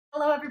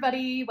Hello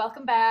everybody,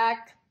 welcome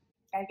back.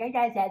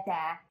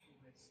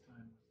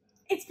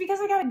 It's because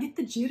I gotta get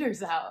the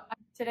jitters out.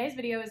 Today's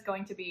video is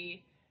going to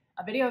be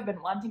a video I've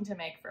been wanting to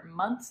make for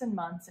months and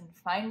months and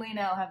finally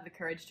now have the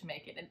courage to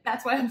make it, and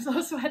that's why I'm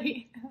so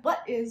sweaty.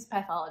 What is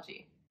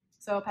pathology?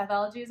 So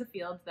pathology is a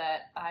field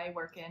that I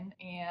work in,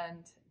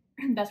 and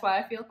that's why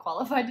I feel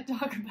qualified to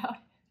talk about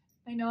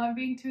it. I know I'm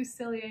being too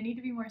silly, I need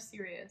to be more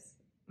serious.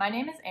 My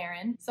name is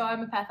Erin, so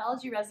I'm a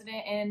pathology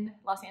resident in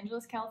Los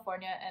Angeles,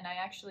 California, and I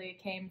actually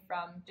came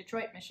from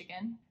Detroit,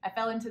 Michigan. I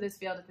fell into this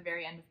field at the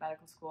very end of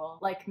medical school.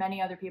 Like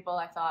many other people,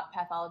 I thought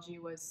pathology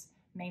was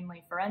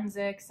mainly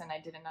forensics, and I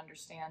didn't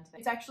understand that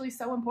it's actually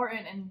so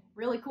important and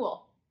really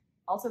cool.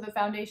 Also the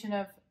foundation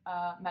of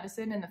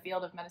medicine and the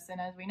field of medicine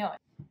as we know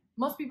it.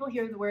 Most people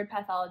hear the word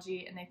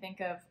pathology and they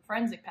think of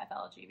forensic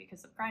pathology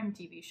because of crime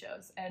TV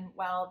shows, and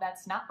while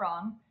that's not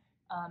wrong,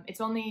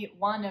 it's only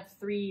one of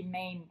three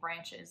main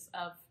branches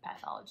of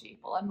pathology.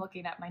 Well, I'm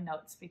looking at my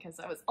notes because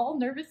I was all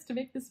nervous to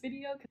make this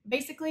video.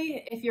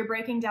 Basically, if you're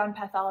breaking down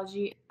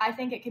pathology, I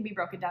think it can be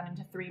broken down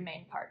into three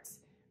main parts: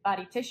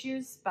 body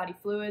tissues, body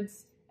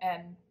fluids,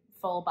 and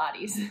full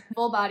bodies.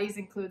 Full bodies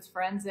includes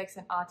forensics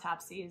and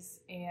autopsies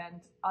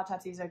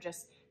are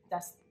just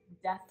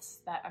deaths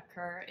that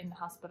occur in the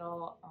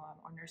hospital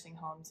or nursing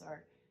homes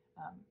or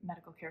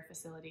medical care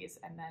facilities,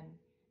 and then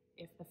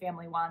if the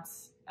family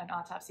wants an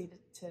autopsy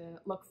to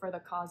look for the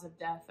cause of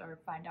death or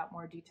find out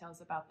more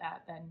details about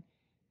that, then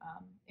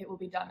it will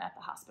be done at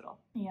the hospital.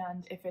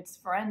 And if it's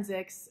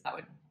forensics, that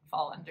would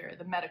fall under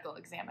the medical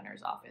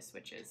examiner's office,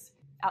 which is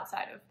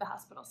outside of the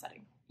hospital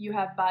setting. You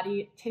have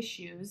body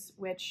tissues,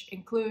 which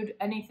include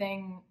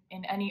anything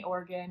in any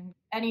organ.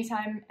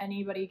 Anytime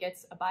anybody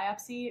gets a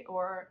biopsy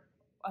or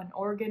an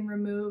organ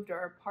removed or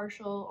a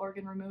partial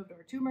organ removed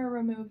or a tumor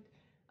removed,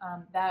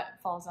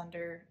 that falls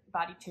under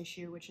body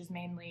tissue, which is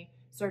mainly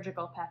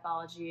surgical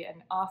pathology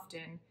and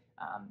often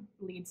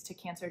leads to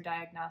cancer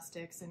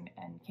diagnostics and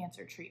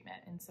cancer treatment,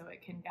 and so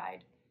it can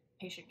guide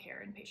patient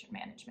care and patient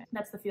management.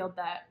 That's the field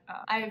that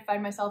I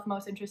find myself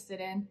most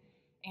interested in,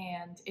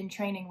 and in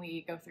training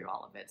we go through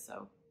all of it,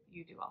 so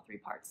you do all three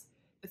parts.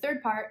 The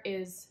third part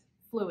is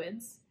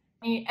fluids.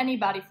 Any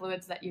body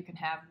fluids that you can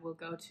have will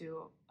go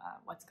to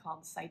what's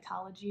called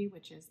cytology,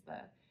 which is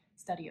the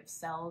study of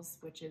cells,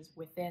 which is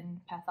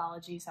within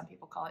pathology. Some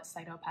people call it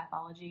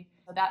cytopathology.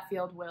 So that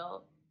field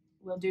will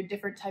do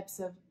different types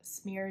of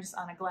smears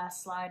on a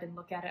glass slide and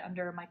look at it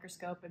under a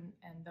microscope, and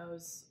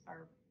those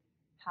are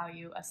how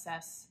you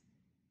assess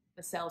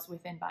the cells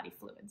within body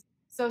fluids.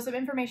 So some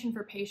information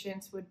for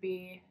patients would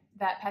be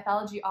that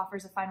pathology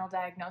offers a final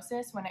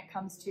diagnosis when it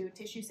comes to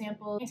tissue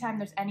samples. Anytime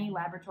there's any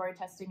laboratory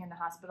testing in the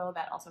hospital,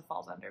 that also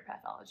falls under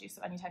pathology.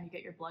 So anytime you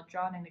get your blood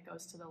drawn and it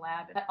goes to the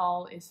lab, that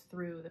all is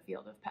through the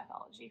field of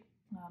pathology.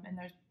 And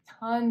there's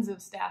tons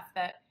of staff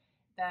that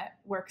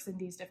works in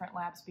these different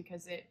labs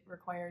because it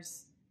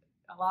requires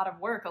a lot of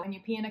work. When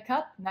you pee in a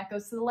cup and that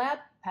goes to the lab,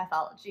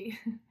 pathology.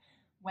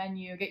 When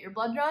you get your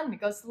blood drawn and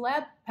it goes to the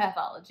lab,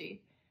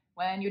 pathology.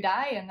 When you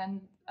die and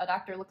then a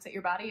doctor looks at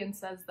your body and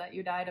says that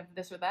you died of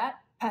this or that,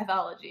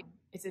 pathology.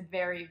 It's a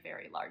very,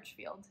 very large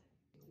field.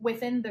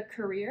 Within the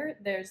career,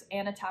 there's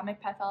anatomic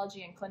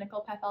pathology and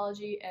clinical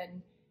pathology,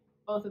 and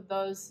both of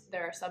those,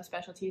 there are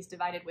subspecialties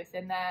divided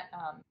within that.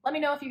 Let me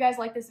know if you guys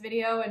like this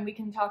video and we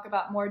can talk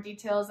about more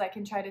details. I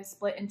can try to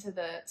split into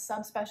the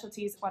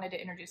subspecialties. Wanted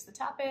to introduce the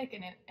topic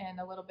and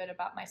a little bit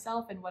about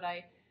myself and what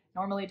I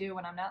normally do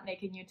when I'm not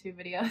making YouTube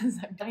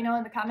videos. Let me know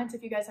in the comments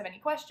if you guys have any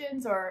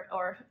questions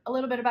or a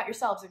little bit about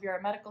yourselves. If you're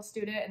a medical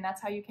student and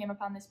that's how you came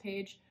upon this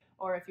page,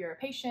 or if you're a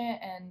patient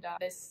and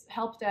this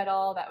helped at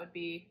all, that would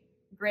be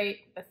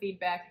great. The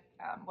feedback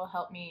will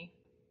help me.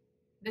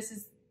 This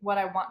is what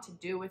I want to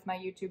do with my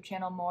YouTube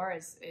channel more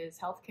is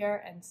healthcare,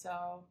 and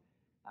so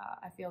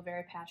I feel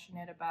very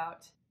passionate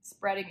about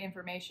spreading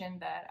information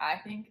that I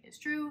think is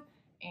true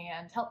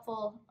and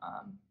helpful,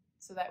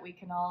 so that we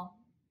can all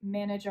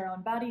manage our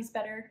own bodies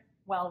better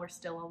while we're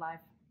still alive.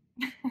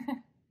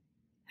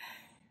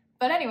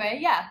 But anyway,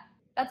 yeah,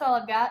 that's all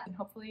I've got, and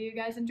hopefully you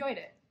guys enjoyed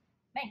it.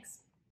 Thanks.